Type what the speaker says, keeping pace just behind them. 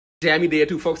Jammy did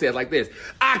too. Folks said like this: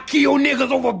 I kill niggas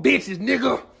over bitches,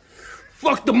 nigga.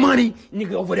 Fuck the money,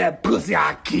 nigga, over that pussy.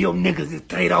 I kill niggas. It's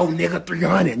Tado, nigga,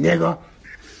 300, nigga.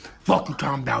 Fuck you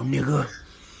talking about, nigga.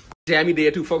 Jammy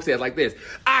did too. Folks said like this: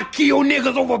 I kill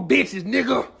niggas over bitches,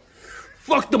 nigga.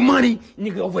 Fuck the money,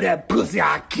 nigga, over that pussy.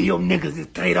 I kill niggas.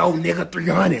 It's Tado, nigga,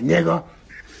 300, nigga.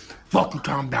 Fuck you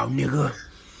talking about, nigga.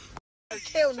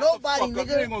 Kill nobody, nigga.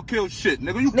 You ain't gonna kill shit,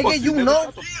 nigga. You nigga, pussy, you nigga. know.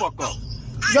 Shut the fuck up.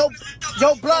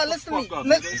 Yo, blood, listen to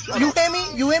me. You hear me?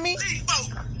 You hear me?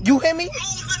 You hear me?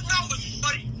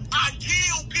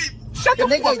 Shut the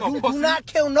Nigga, fuck up, you pussy. do not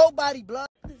kill nobody, blood.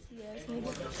 Yes,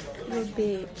 nigga. You a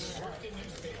bitch.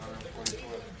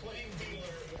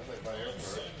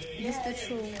 This the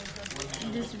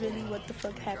truth. This really what the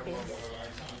fuck happened.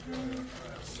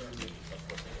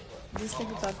 This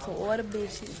nigga talk to all the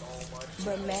bitches,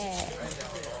 but mad.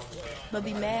 But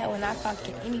be mad when I talk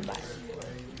to anybody.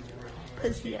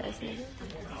 Pussy ass nigga.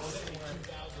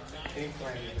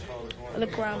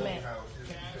 Look where I'm at.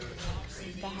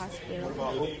 The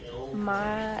hospital.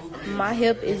 My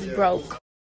hip is broke.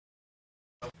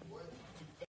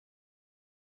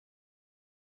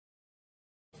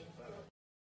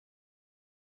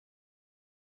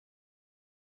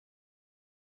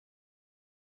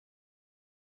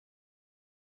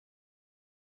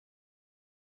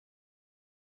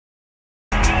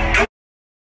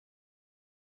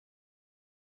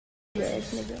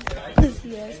 Ass nigga.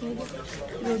 Pussy ass nigga.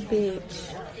 You a bitch.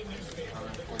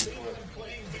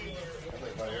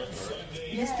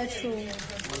 This the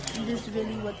truth. This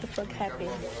really what the fuck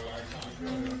happened.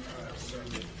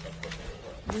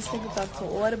 This nigga talk to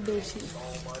all the bitches,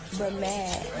 but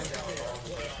mad.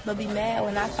 But be mad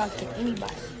when I talk to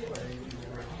anybody.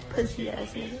 Pussy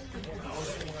ass nigga.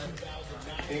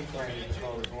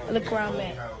 Look where I'm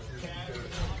at.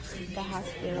 The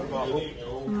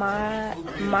hospital.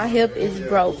 My hip is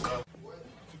broke.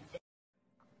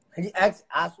 I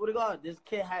swear to God, this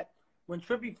kid had, when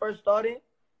Trippy first started,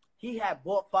 he had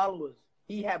bought followers.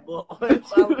 He had bought all his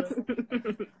followers.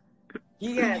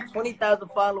 He had 20,000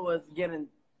 followers getting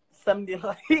 70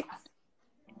 likes.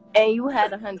 And you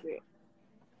had 100.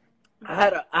 I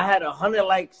had 100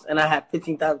 likes and I had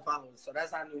 15,000 followers. So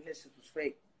that's how I knew his shit was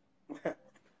fake.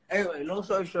 Anyway, long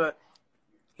story short,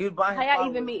 he was buying. How y'all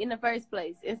even meet in the first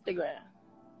place? Instagram.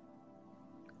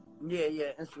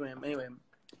 Yeah, Instagram. Anyway.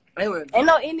 And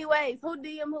no, anyways, who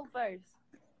DM who first?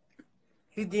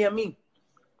 He DM me.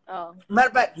 Oh. Matter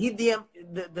of fact, he DM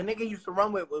the nigga used to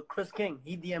run with Chris King.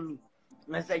 He DM me.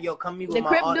 And I said, yo, come meet with The my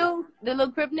Crip artist. dude? The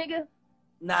little Crip nigga?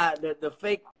 Nah, the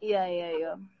fake.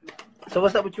 Yeah. So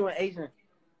what's up with you and Asian?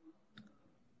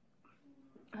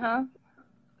 Huh?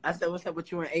 I said, what's up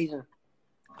with you and Asian?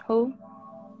 Who?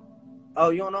 Oh,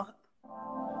 you don't know?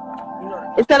 You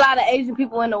know It's a lot of Asian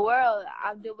people in the world.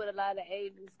 I deal with a lot of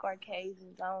Asians,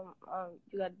 Caucasians.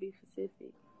 You gotta be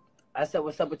specific. I said,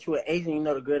 what's up with you and Asian? You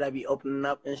know the girl that be opening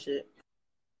up and shit.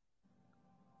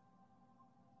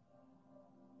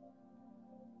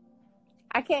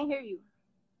 I can't hear you.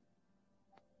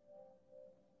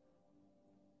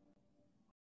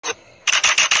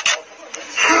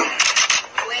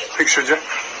 Picture,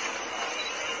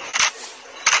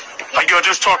 like you're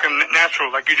just talking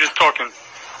natural, like you're just talking.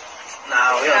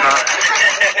 Nah,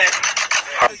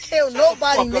 kill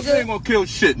nobody, You nigga. ain't gonna kill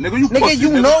shit, nigga. You Nigga, pussy, you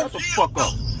nigga. know. Shut the fuck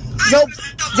up.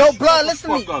 Yo, blood, listen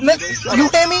to me. Fuck up, nigga. You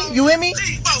hear me? You hear me?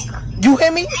 You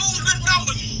hear me?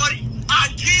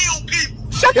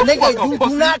 Shut the Nigga, fuck up, you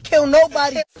pussy. do not kill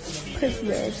nobody.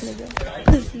 Pussy ass nigga.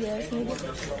 Pussy ass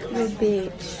nigga. You a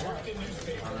bitch.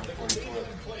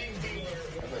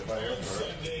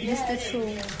 This the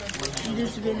truth.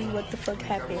 This really what the fuck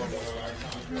happened.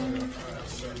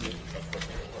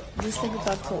 This nigga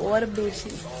talk to all the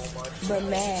bitches, but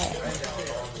mad.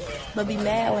 But be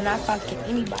mad when I talk to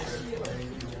anybody.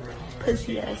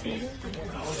 Pussy ass nigga.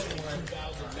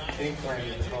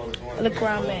 Look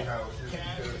where I'm at.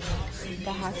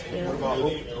 The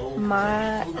hospital.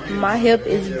 My hip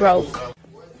is broke.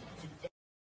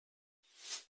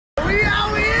 We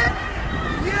out here?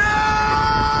 Yo!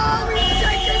 We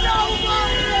taking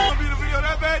over! Be the video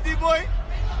that bad, D-Boy?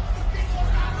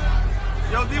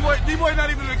 Yo, D-Boy not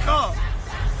even in the car.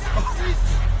 How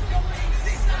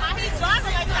he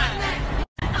driving like that?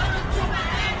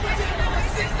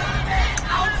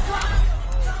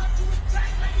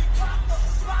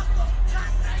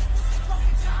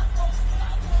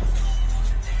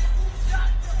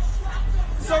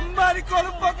 Somebody call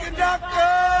the fucking doctor!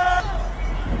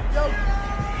 Yo,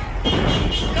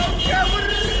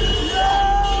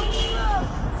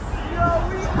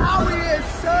 we out here,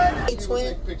 son. Hey,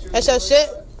 twin. That's your shit?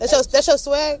 That's your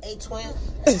swag? Hey, twin.